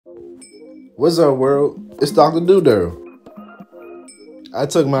What's up, world? It's Dr. DoDarryl. I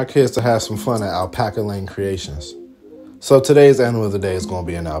took my kids to have some fun at Alpaca Lane Creations. So today's animal of the day is going to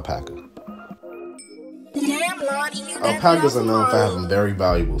be an alpaca. Alpacas are known for having very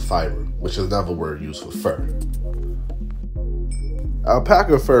valuable fiber, which is another word used for fur.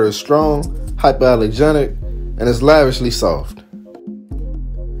 Alpaca fur is strong, hypoallergenic, and is lavishly soft.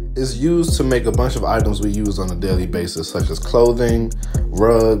 It's used to make a bunch of items we use on a daily basis, such as clothing,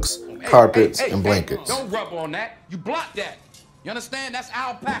 rugs, carpets, and blankets. Don't rub on that. You block that. You understand? That's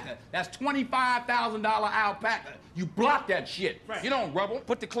alpaca. That's $25,000 alpaca. You block that shit. You don't rub them.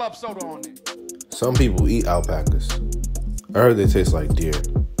 Put the club soda on there. Some people eat alpacas. I heard they taste like deer.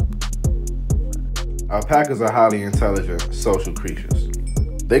 Alpacas are highly intelligent social creatures.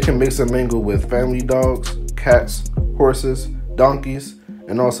 They can mix and mingle with family dogs, cats, horses, donkeys,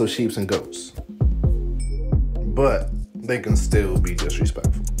 and also sheep and goats. But they can still be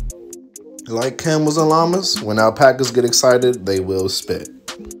disrespectful. Like camels and llamas, when alpacas get excited, they will spit.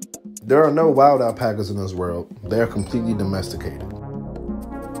 There are no wild alpacas in this world. They are completely domesticated.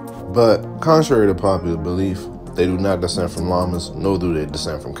 But contrary to popular belief, they do not descend from llamas, nor do they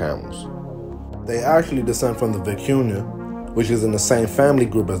descend from camels. They actually descend from the vicuña, which is in the same family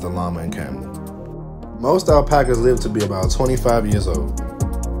group as the llama and camel. Most alpacas live to be about 25 years old.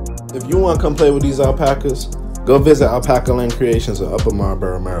 If you want to come play with these alpacas, go visit Alpaca Lane Creations in Upper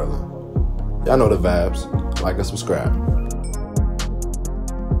Marlboro, Maryland. Y'all know the vibes. Like and subscribe.